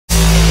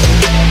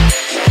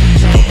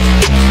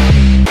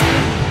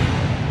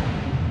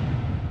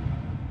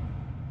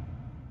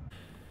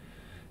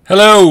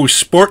Hello,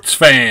 sports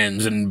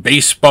fans and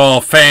baseball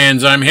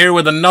fans. I'm here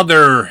with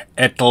another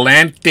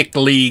Atlantic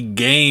League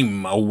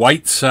game, a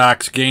White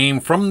Sox game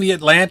from the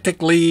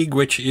Atlantic League,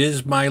 which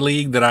is my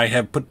league that I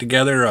have put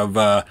together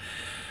of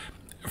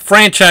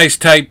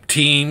franchise-type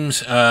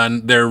teams.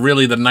 They're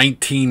really the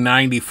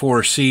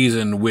 1994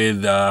 season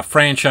with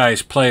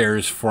franchise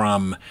players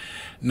from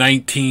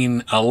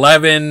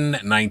 1911,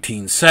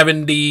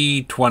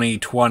 1970,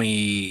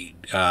 2020,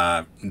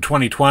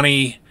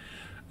 2020,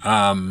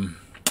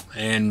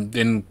 and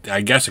in,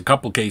 I guess, a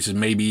couple cases,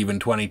 maybe even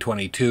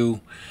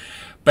 2022.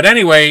 But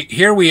anyway,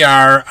 here we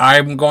are.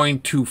 I'm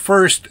going to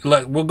first,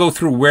 we'll go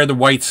through where the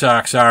White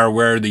Sox are,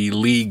 where the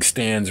league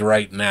stands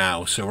right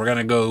now. So we're going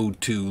to go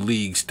to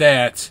league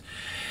stats.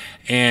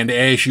 And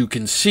as you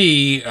can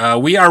see,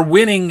 we are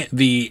winning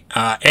the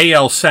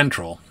AL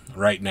Central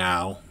right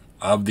now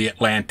of the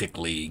Atlantic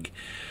League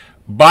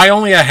by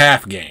only a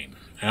half game.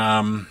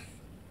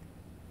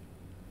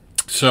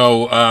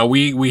 So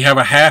we have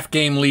a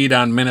half-game lead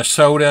on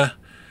Minnesota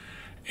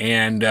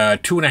and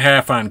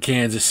 2.5 on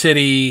Kansas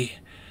City.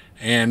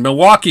 And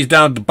Milwaukee's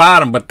down at the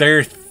bottom, but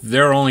they're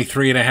only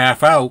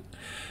 3.5 out.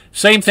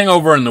 Same thing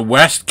over in the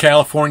West.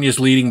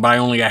 California's leading by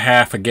only a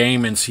half a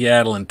game, and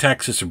Seattle and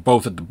Texas are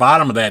both at the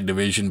bottom of that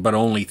division, but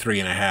only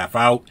 3.5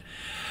 out.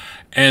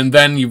 And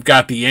then you've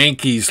got the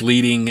Yankees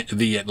leading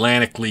the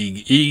Atlantic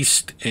League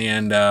East,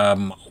 and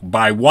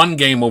by 1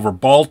 game over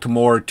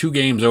Baltimore, 2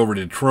 games over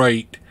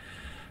Detroit,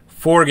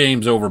 4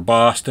 games over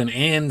Boston,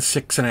 and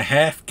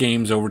 6.5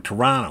 games over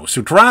Toronto.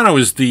 So Toronto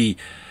is the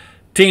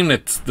team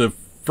that's the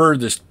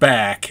furthest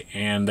back,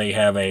 and they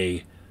have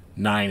a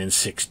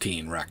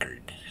 9-16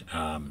 record.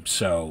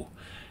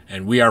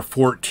 And we are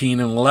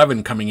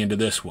 14-11 coming into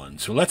this one.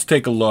 So let's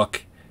take a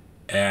look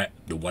at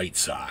the White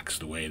Sox,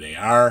 the way they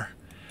are.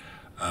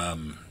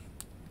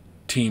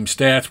 Team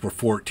stats, we're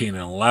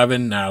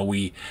 14-11. Now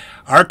we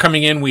are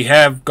coming in. We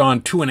have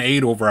gone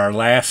 2-8 over our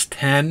last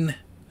 10.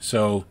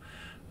 So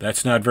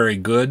that's not very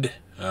good.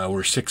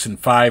 We're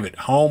 6-5 at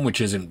home, which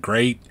isn't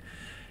great.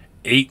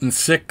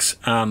 8-6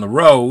 on the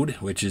road,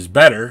 which is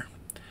better.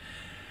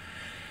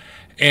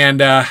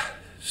 And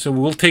so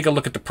we'll take a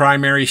look at the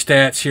primary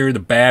stats here. The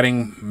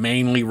batting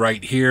mainly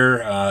right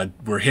here.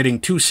 We're hitting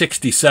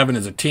 .267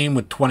 as a team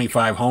with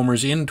 25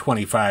 homers in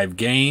 25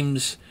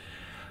 games.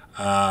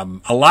 A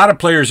lot of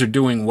players are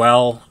doing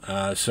well,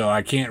 so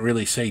I can't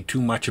really say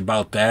too much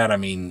about that. I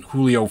mean,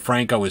 Julio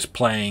Franco is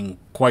playing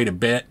quite a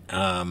bit.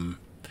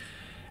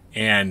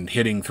 And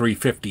hitting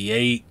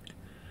 .358.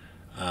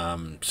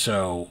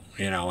 So,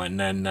 you know, and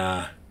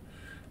then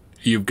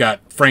you've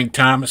got Frank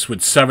Thomas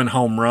with 7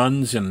 home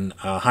runs and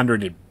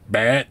 100 at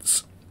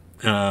bats.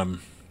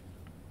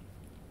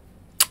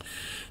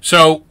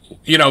 So,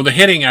 you know, the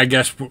hitting, I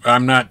guess,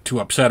 I'm not too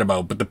upset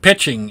about, but the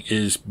pitching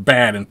is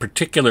bad, and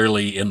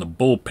particularly in the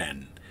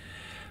bullpen.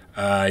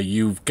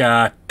 You've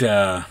got,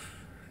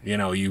 you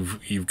know,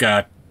 you've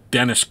got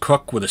Dennis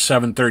Cook with a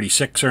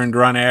 736 earned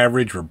run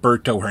average,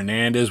 Roberto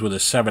Hernandez with a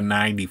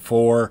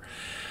 794,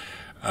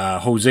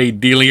 Jose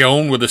De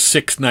Leon with a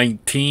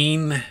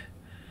 619.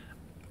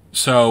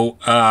 So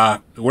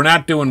we're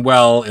not doing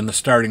well in the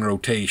starting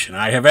rotation.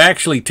 I have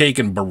actually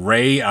taken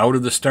Beret out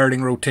of the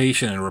starting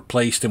rotation and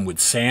replaced him with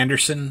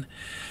Sanderson.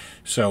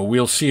 So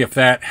we'll see if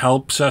that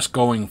helps us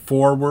going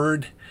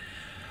forward.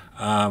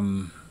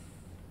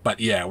 But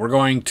yeah, we're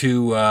going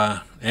to,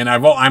 and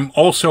I'm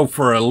also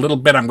for a little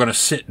bit, I'm going to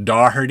sit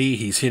Daugherty.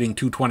 He's hitting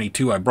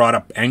 .222. I brought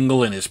up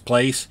Engel in his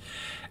place.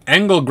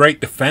 Engel,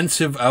 great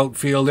defensive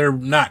outfielder,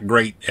 not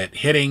great at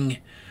hitting,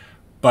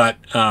 but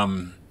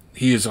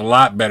he is a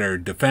lot better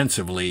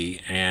defensively,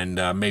 and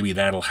maybe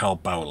that'll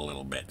help out a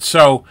little bit.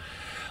 So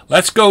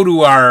let's go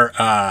to our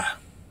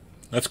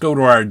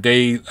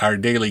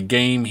daily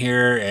game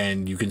here,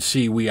 and you can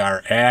see we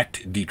are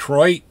at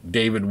Detroit.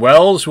 David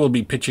Wells will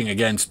be pitching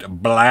against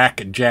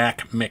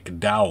Blackjack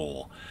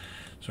McDowell.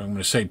 So I'm going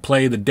to say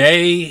play the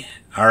day.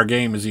 Our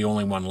game is the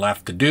only one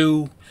left to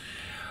do.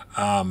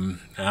 I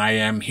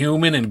am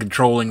human and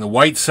controlling the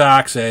White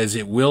Sox as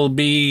it will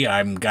be.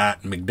 I've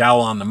got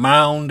McDowell on the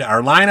mound.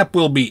 Our lineup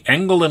will be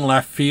Engel in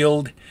left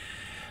field,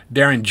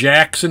 Darren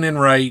Jackson in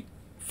right,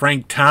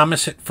 Frank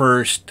Thomas at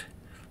first,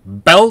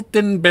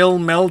 Belton Bill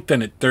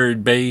Melton at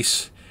third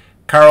base,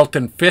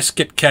 Carlton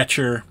Fisk at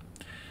catcher,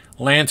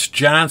 Lance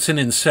Johnson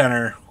in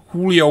center,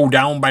 Julio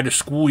down by the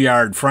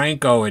schoolyard,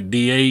 Franco at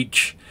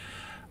DH,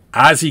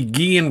 Ozzie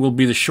Guillen will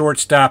be the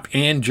shortstop,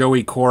 and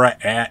Joey Cora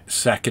at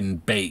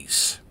second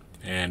base.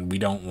 And we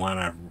don't want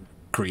to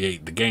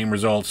create the game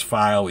results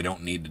file. We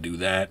don't need to do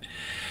that.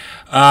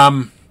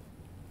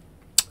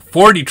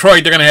 For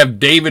Detroit, they're going to have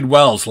David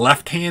Wells.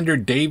 Left-hander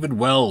David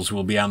Wells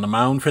will be on the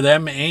mound for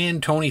them,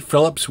 and Tony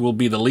Phillips will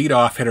be the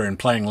leadoff hitter and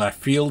playing left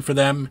field for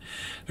them.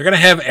 They're going to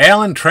have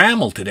Alan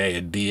Trammell today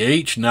at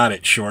DH, not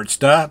at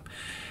shortstop.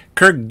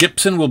 Kirk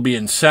Gibson will be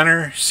in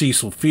center.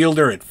 Cecil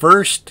Fielder at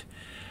first.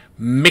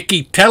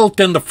 Mickey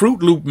Tettleton, the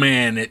Fruit Loop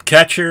Man, at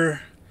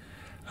catcher.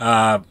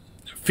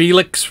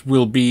 Felix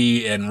will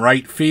be in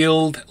right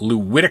field. Lou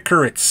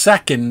Whitaker at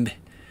second.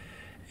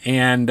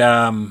 And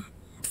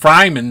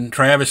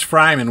Travis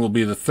Fryman will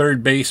be the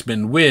third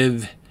baseman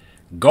with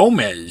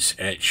Gomez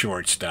at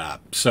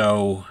shortstop.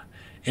 So,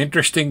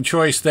 interesting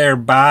choice there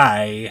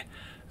by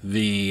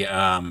the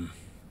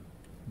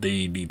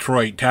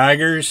Detroit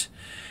Tigers.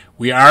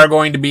 We are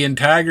going to be in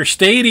Tiger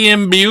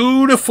Stadium,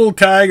 beautiful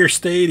Tiger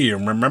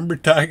Stadium. Remember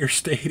Tiger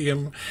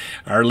Stadium?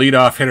 Our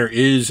leadoff hitter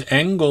is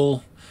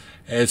Engel,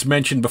 as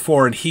mentioned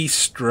before, and he's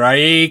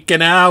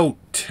striking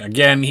out.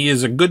 Again, he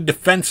is a good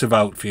defensive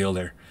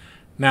outfielder,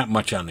 not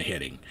much on the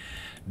hitting.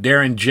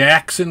 Darren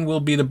Jackson will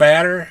be the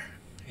batter,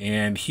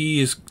 and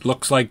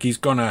looks like he's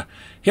going to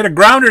hit a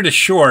grounder to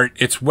short.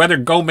 It's whether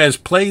Gomez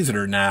plays it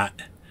or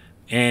not,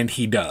 and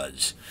he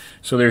does.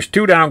 So there's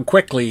two down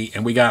quickly,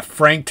 and we got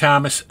Frank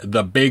Thomas,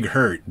 the big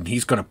hurt, and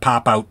he's going to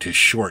pop out to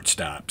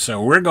shortstop.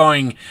 So we're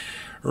going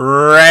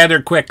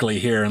rather quickly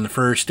here in the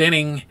first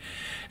inning.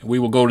 We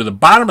will go to the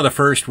bottom of the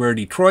first, where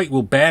Detroit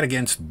will bat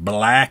against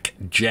Black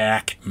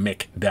Jack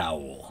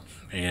McDowell.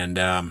 And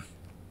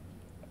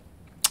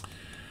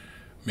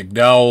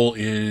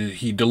McDowell,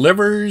 he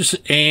delivers,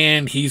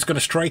 and he's going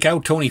to strike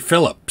out Tony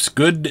Phillips.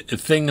 Good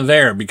thing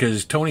there,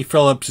 because Tony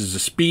Phillips is a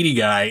speedy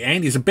guy,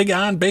 and he's a big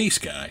on-base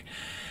guy.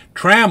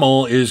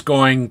 Trammell is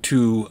going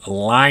to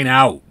line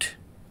out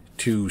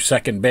to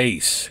second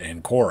base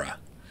and Cora.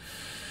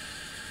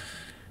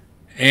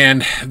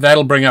 And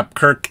that'll bring up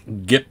Kirk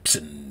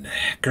Gibson.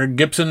 Kirk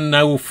Gibson,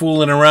 no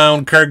fooling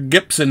around. Kirk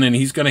Gibson, and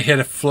he's going to hit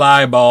a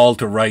fly ball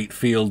to right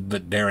field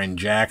that Darren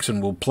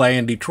Jackson will play.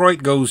 And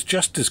Detroit goes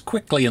just as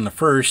quickly in the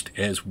first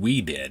as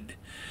we did.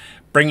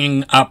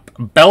 Bringing up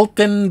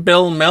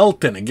Bill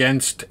Melton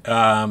against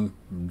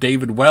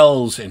David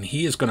Wells, and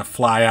he is going to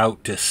fly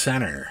out to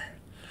center.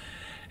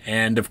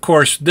 And, of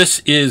course, this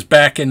is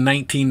back in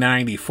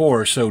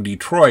 1994, so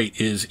Detroit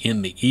is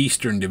in the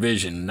Eastern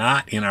Division,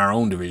 not in our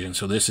own division,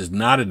 so this is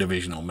not a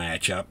divisional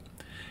matchup,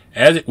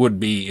 as it would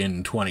be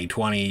in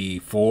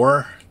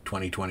 2024,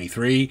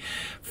 2023.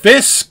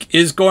 Fisk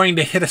is going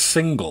to hit a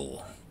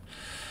single.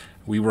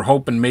 We were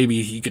hoping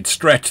maybe he could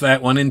stretch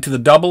that one into the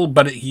double,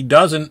 but he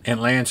doesn't,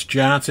 and Lance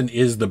Johnson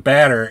is the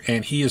batter,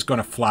 and he is going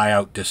to fly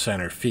out to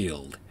center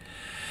field.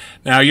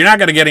 Now, you're not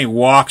going to get any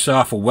walks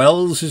off of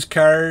Wells'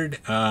 card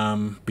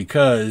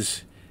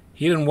because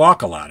he didn't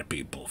walk a lot of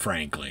people,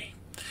 frankly.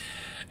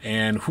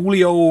 And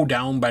Julio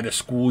down by the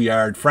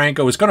schoolyard.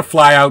 Franco is going to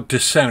fly out to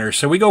center.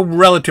 So we go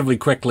relatively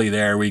quickly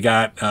there. We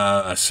got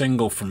a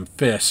single from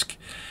Fisk,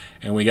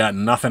 and we got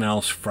nothing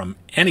else from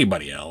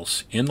anybody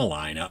else in the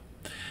lineup.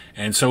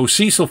 And so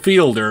Cecil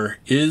Fielder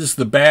is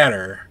the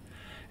batter,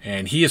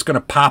 and he is going to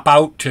pop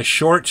out to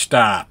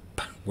shortstop,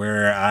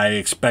 where I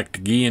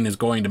expect Guillen is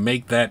going to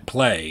make that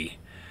play.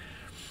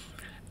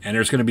 And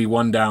there's going to be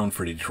one down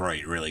for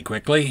Detroit really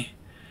quickly.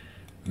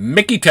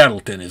 Mickey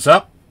Tettleton is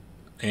up,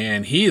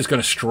 and he is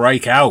going to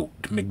strike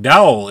out.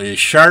 McDowell is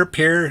sharp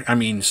here. I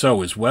mean,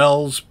 so is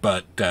Wells,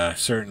 but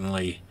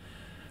certainly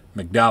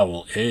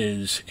McDowell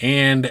is.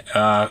 And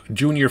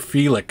Junior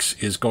Felix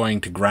is going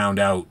to ground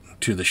out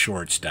to the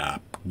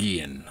shortstop,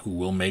 Guillen, who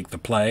will make the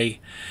play.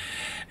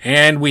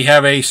 And we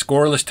have a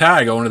scoreless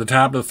tie going to the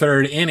top of the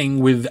third inning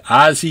with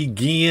Ozzie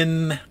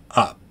Guillen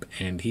up.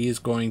 And he is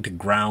going to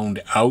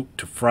ground out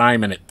to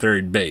Fryman at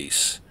third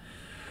base.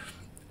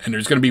 And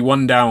there's going to be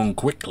one down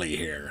quickly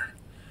here.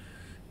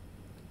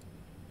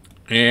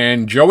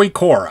 And Joey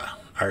Cora,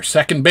 our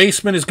second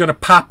baseman, is going to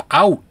pop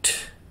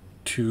out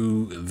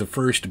to the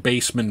first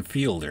baseman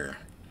fielder.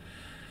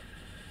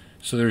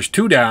 So there's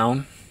two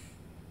down.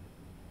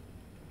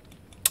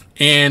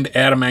 And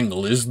Adam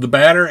Engel is the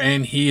batter,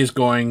 and he is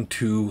going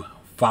to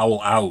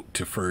foul out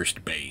to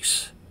first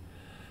base.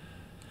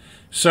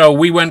 So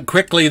we went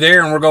quickly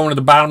there, and we're going to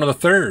the bottom of the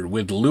third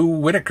with Lou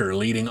Whitaker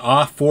leading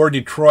off for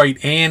Detroit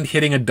and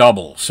hitting a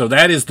double. So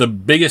that is the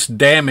biggest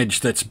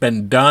damage that's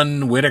been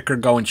done. Whitaker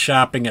going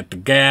shopping at the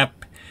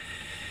gap,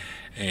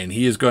 and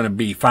he is going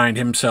to find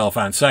himself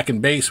on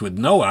second base with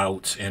no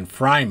outs and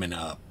Fryman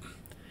up.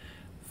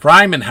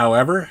 Fryman,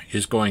 however,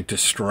 is going to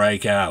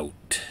strike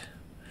out.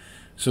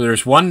 So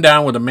there's one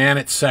down with a man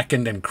at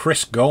second, and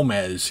Chris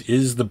Gomez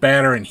is the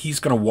batter, and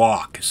he's going to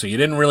walk. So you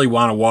didn't really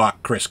want to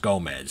walk Chris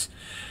Gomez.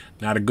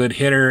 Not a good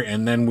hitter,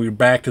 and then we're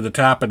back to the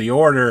top of the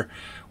order,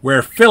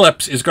 where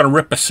Phillips is going to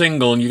rip a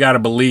single, and you got to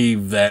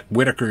believe that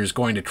Whitaker is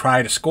going to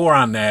try to score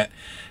on that.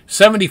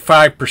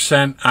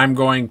 75%, I'm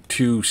going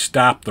to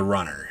stop the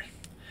runner.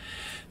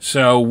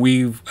 So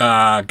we've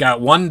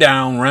got one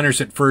down, runners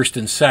at first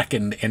and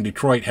second, and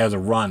Detroit has a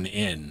run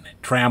in.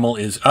 Trammell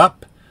is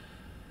up.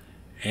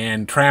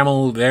 And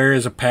Trammell, there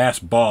is a pass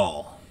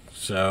ball.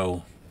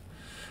 So,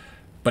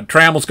 but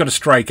Trammell's going to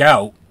strike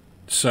out.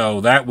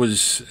 So that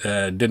was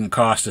didn't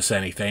cost us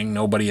anything.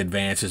 Nobody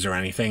advances or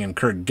anything. And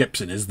Kirk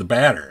Gibson is the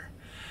batter.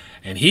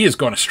 And he is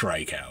going to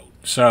strike out.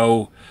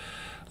 So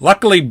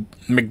luckily,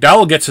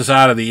 McDowell gets us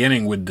out of the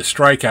inning with the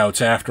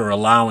strikeouts after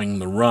allowing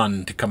the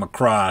run to come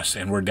across.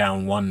 And we're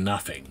down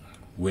 1-0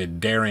 with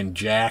Darren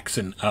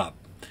Jackson up.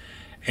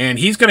 And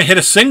he's going to hit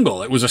a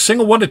single. It was a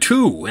single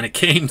 1-2, and it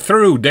came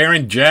through.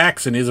 Darren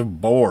Jackson is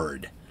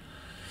aboard,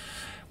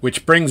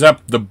 which brings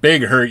up the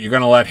big hurt. You're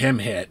going to let him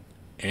hit.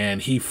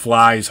 and he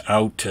flies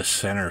out to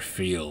center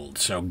field.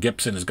 So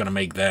Gibson is going to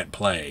make that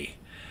play.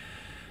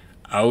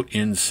 Out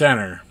in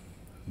center,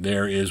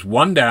 there is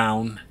one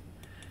down,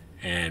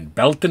 and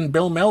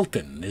Bill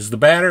Melton is the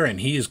batter, and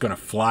he is going to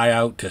fly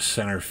out to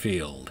center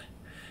field,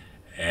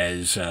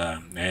 as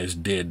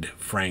did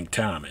Frank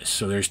Thomas.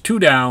 So there's two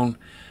down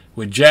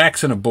with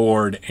Jackson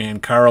aboard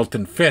and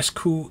Carlton Fisk,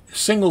 who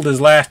singled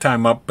his last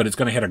time up, but it's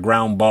going to hit a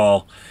ground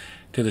ball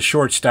to the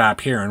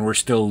shortstop here, and we're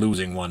still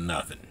losing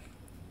 1-0.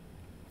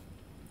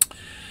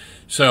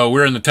 So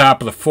we're in the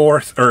top of the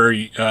fourth, or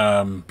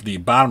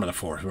the bottom of the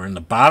fourth. We're in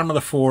the bottom of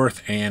the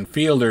fourth, and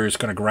Fielder is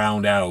going to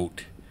ground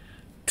out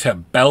to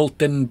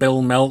Belton.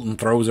 Bill Melton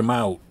throws him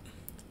out.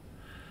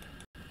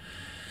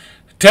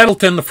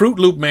 Tettleton, the Fruit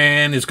Loop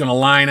man, is going to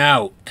line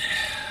out.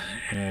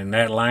 And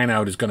that line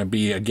out is going to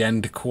be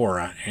again to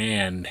Cora.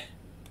 And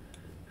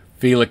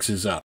Felix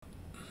is up.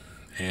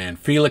 And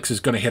Felix is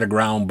going to hit a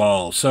ground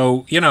ball.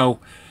 So, you know,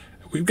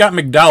 we've got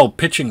McDowell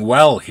pitching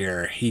well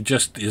here. He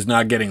just is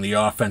not getting the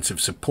offensive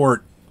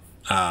support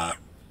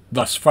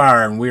thus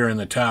far. And we're in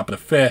the top of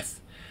the fifth.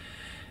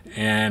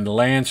 And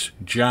Lance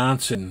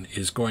Johnson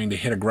is going to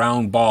hit a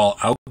ground ball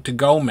out to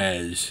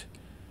Gomez.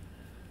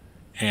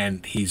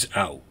 And he's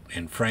out.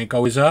 And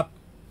Franco is up.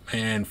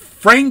 And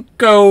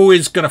Franco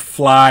is going to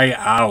fly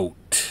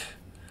out.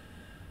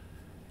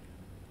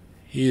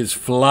 He is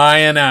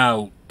flying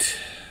out.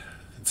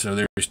 So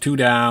there's two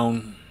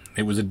down.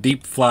 It was a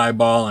deep fly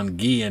ball, and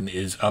Guillen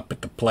is up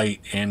at the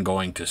plate and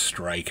going to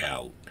strike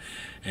out.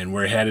 And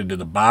we're headed to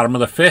the bottom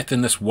of the fifth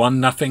in this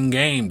 1-0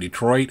 game.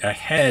 Detroit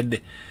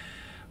ahead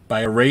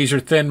by a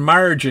razor-thin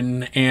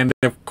margin, and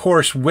of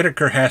course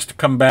Whitaker has to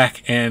come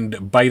back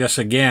and bite us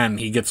again.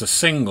 He gets a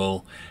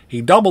single.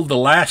 He doubled the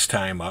last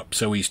time up,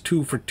 so he's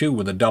 2 for 2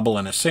 with a double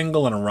and a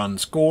single and a run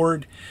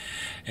scored.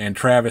 And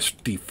Travis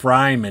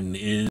Fryman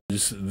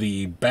is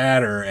the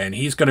batter, and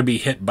he's going to be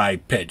hit by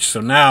pitch.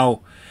 So now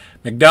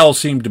McDowell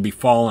seemed to be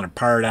falling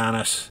apart on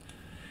us.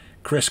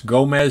 Chris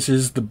Gomez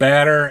is the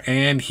batter,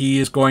 and he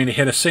is going to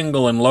hit a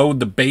single and load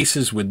the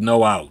bases with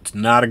no outs.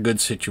 Not a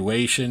good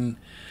situation.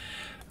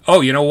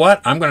 Oh, you know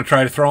what? I'm going to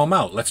try to throw him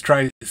out. Let's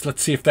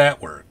see if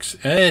that works.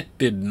 It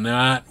did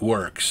not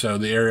work. So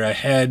they're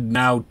ahead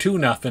now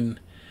 2-0.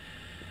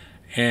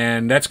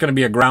 And that's going to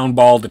be a ground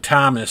ball to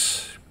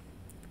Thomas.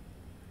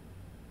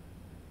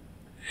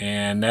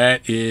 And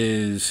that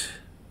is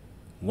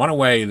one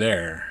away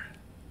there.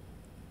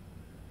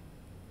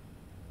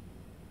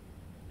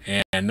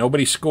 And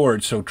nobody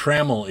scored, so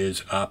Trammell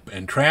is up.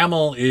 And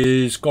Trammell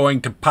is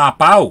going to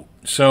pop out.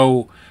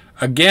 So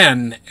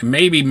again,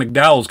 maybe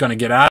McDowell's going to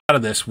get out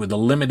of this with a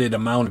limited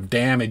amount of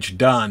damage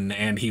done,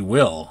 and he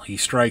will. He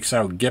strikes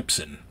out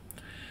Gibson.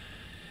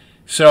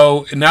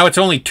 So now it's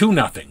only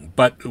 2-0,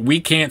 but we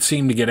can't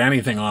seem to get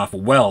anything off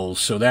of Wells,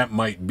 so that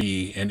might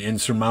be an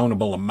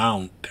insurmountable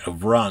amount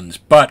of runs.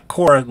 But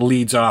Cora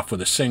leads off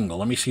with a single.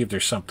 Let me see if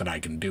there's something I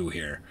can do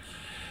here.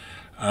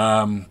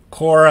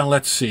 Cora,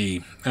 let's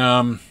see.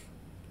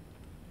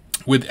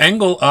 With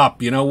Engel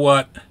up, you know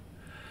what?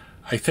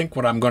 I think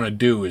what I'm going to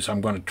do is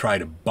I'm going to try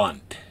to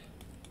bunt.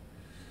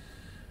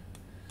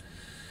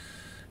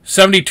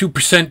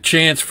 72%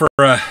 chance for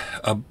a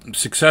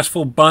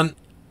successful bunt.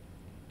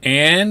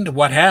 And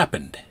what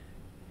happened?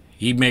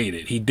 He made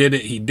it. He did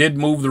it. He did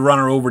move the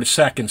runner over to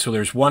second, so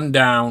there's one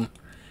down.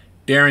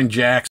 Darren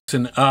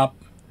Jackson up,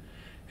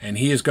 and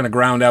he is going to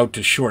ground out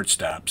to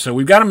shortstop. So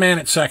we've got a man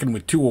at second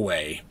with 2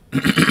 away.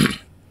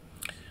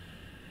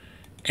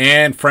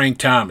 And Frank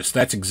Thomas.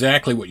 That's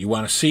exactly what you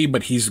want to see,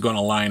 but he's going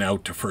to line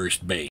out to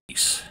first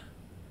base.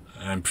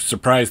 I'm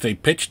surprised they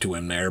pitched to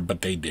him there,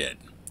 but they did.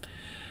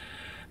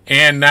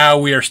 And now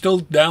we are still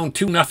down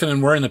 2-0,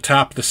 and we're in the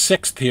top of the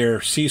 6th here.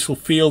 Cecil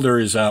Fielder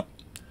is up.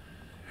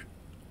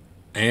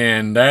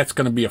 And that's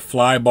going to be a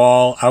fly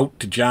ball out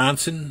to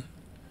Johnson.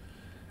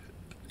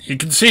 You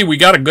can see we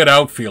got a good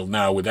outfield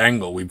now with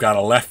Engel. We've got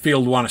a left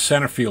field one, a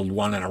center field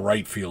one, and a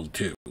right field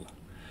two.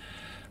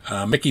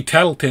 Mickey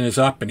Tettleton is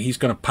up, and he's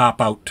going to pop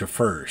out to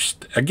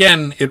first.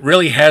 Again, it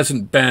really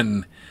hasn't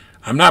been...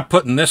 I'm not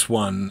putting this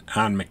one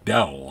on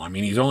McDowell. I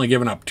mean, he's only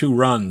given up 2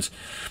 runs.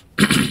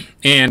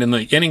 And in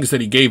the innings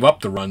that he gave up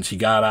the runs, he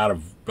got out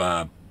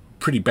of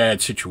pretty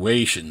bad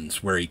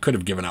situations where he could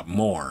have given up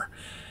more.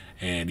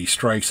 And he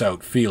strikes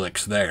out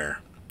Felix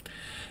there.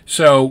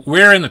 So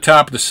we're in the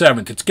top of the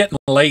 7th. It's getting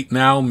late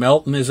now.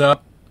 Melton is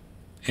up.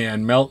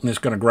 And Melton is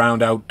going to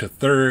ground out to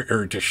third,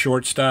 or to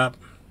shortstop,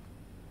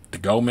 to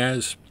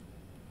Gomez.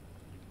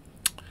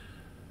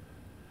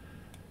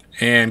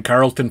 And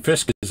Carlton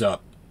Fisk is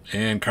up.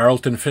 And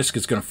Carlton Fisk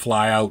is going to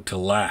fly out to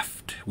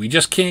left. We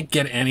just can't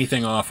get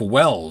anything off of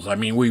Wells. I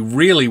mean, we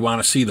really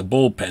want to see the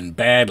bullpen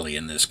badly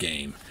in this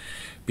game,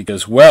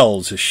 because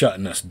Wells is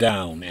shutting us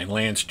down, and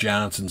Lance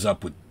Johnson's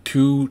up with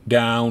 2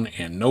 down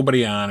and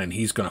nobody on, and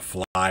he's going to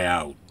fly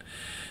out.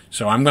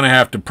 So I'm going to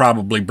have to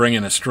probably bring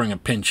in a string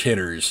of pinch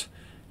hitters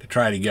to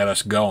try to get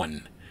us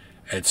going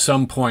at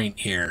some point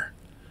here.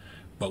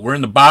 But we're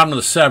in the bottom of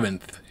the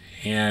 7th,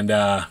 and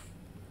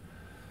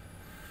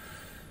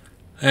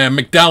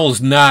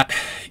McDowell's not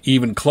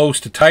even close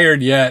to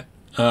tired yet.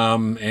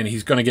 and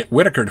he's going to get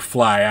Whitaker to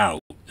fly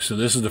out. So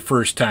this is the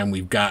first time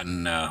we've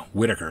gotten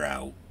Whitaker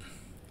out.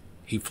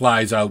 He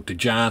flies out to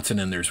Johnson,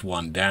 and there's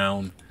one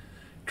down.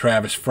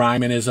 Travis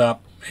Fryman is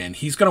up, and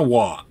he's going to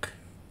walk.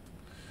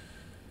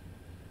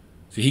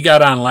 So he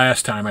got on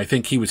last time. I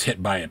think he was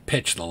hit by a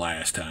pitch the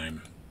last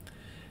time.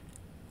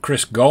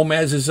 Chris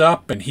Gomez is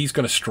up, and he's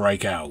going to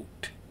strike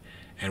out.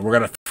 And we're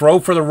going to throw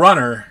for the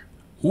runner.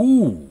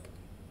 Ooh,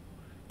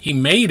 he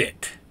made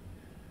it.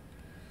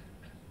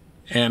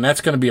 And that's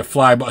going to be a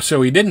fly ball.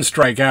 So he didn't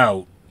strike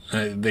out.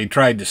 They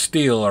tried to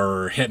steal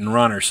or hit and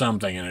run or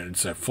something, and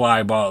it's a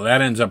fly ball.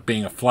 That ends up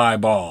being a fly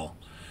ball.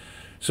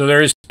 So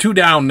there is 2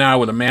 down now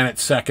with a man at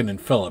second, and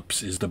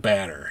Phillips is the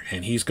batter,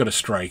 and he's going to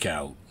strike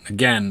out.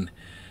 Again,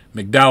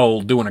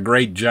 McDowell doing a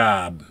great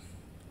job,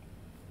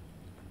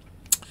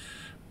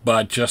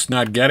 but just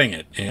not getting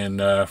it.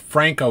 And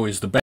Franco is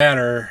the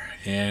batter,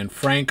 and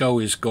Franco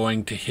is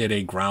going to hit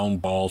a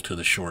ground ball to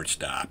the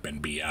shortstop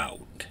and be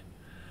out.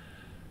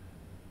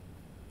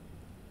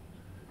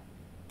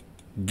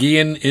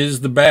 Guillen is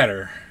the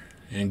batter,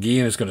 and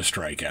Guillen is going to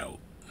strike out.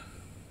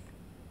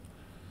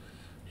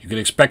 You can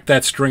expect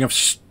that string of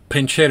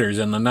pinch hitters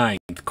in the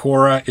ninth.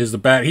 Cora is the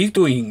batter.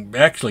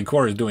 Actually,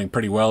 Cora is doing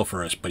pretty well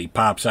for us, but he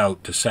pops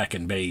out to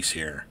second base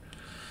here.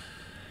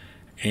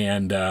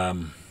 And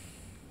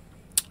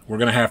we're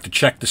going to have to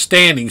check the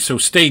standings, so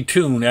stay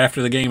tuned.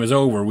 After the game is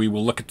over, we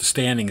will look at the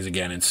standings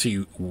again and see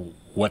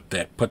what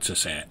that puts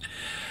us at.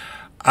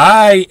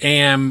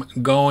 I'm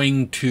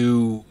going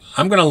to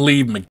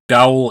leave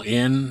McDowell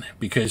in,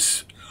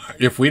 because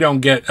if we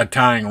don't get a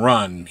tying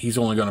run, he's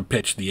only going to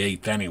pitch the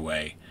 8th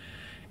anyway.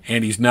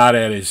 And he's not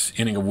at his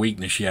inning of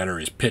weakness yet, or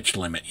his pitch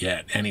limit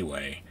yet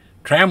anyway.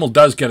 Trammell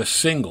does get a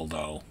single,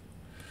 though.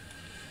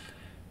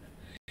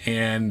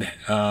 And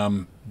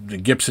the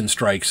Gibson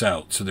strikes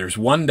out. So there's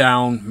 1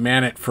 down,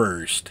 man at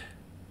first.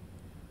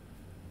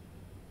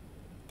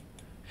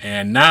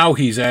 And now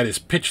he's at his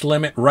pitch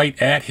limit, right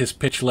at his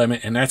pitch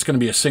limit, and that's going to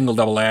be a single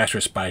double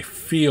asterisk by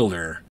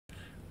Fielder.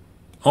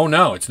 Oh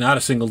no, it's not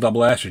a single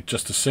double asterisk,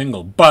 just a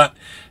single. But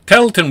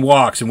Tettleton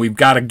walks, and we've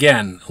got,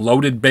 again,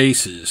 loaded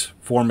bases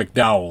for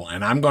McDowell,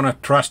 and I'm going to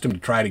trust him to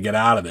try to get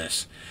out of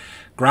this.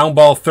 Ground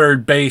ball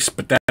third base,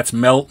 but that's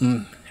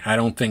Melton. I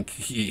don't think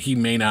he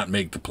may not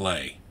make the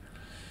play.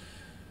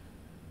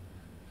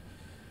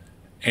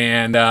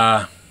 And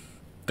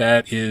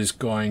that is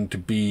going to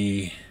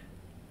be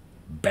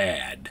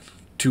bad.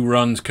 2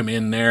 runs come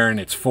in there, and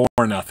it's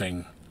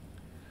 4-0.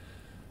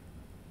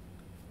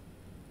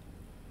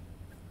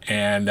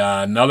 And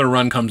another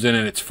run comes in,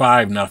 and it's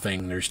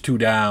 5-0. There's 2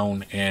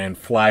 down, and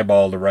fly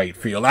ball to right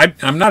field.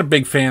 I'm not a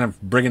big fan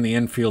of bringing the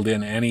infield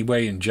in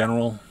anyway, in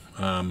general.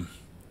 But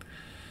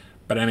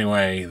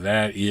anyway,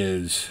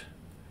 that's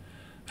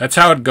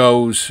how it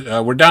goes.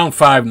 We're down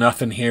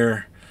 5-0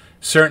 here.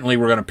 Certainly,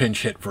 we're going to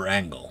pinch hit for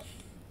Engel.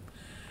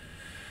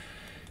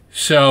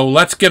 So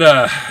let's get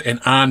an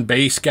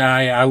on-base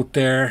guy out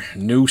there,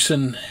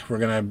 Newson. We're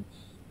going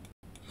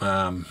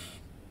to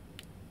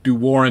do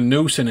Warren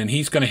Newson, and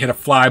he's going to hit a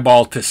fly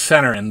ball to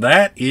center, and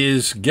that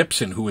is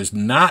Gibson, who is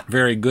not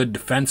very good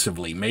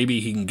defensively. Maybe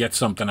he can get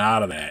something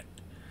out of that,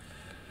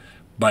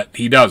 but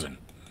he doesn't.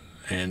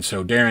 And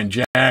so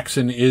Darren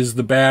Jackson is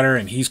the batter,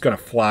 and he's going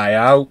to fly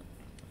out.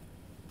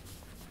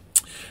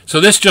 So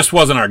this just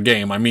wasn't our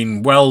game. I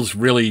mean, Wells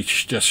really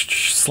just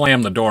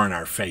slammed the door in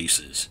our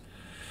faces.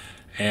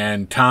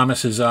 And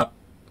Thomas is up,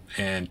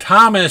 and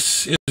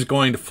Thomas is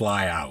going to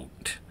fly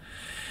out.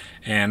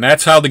 And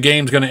that's how the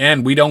game's going to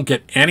end. We don't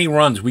get any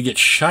runs. We get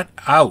shut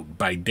out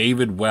by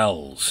David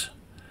Wells.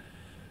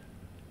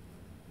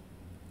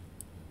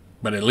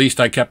 But at least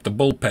I kept the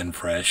bullpen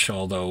fresh,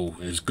 although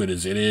as good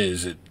as it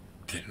is, it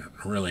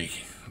really,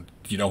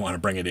 you don't want to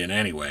bring it in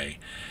anyway.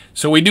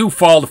 So we do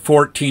fall to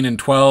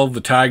 14-12.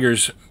 The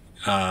Tigers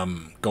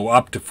go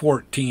up to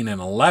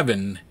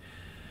 14-11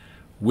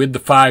 with the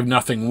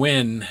 5-0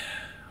 win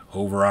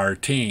over our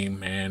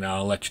team. And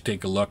I'll let you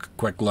take a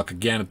quick look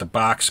again at the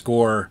box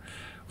score.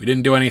 We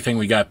didn't do anything.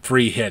 We got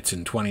 3 hits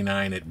and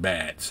 29 at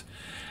bats.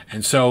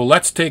 And so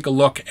let's take a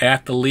look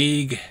at the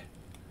league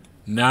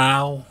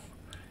now.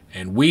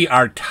 And we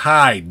are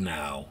tied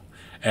now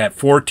at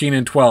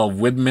 14-12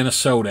 with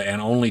Minnesota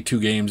and only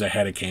 2 games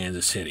ahead of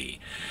Kansas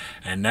City.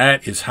 And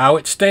that is how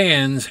it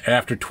stands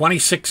after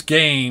 26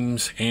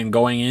 games and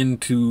going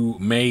into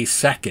May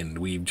 2nd.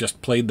 We've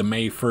just played the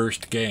May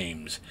 1st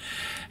games.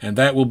 And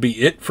that will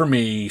be it for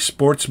me,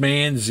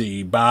 Sportsman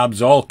Z, Bob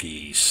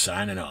Zolke,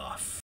 signing off.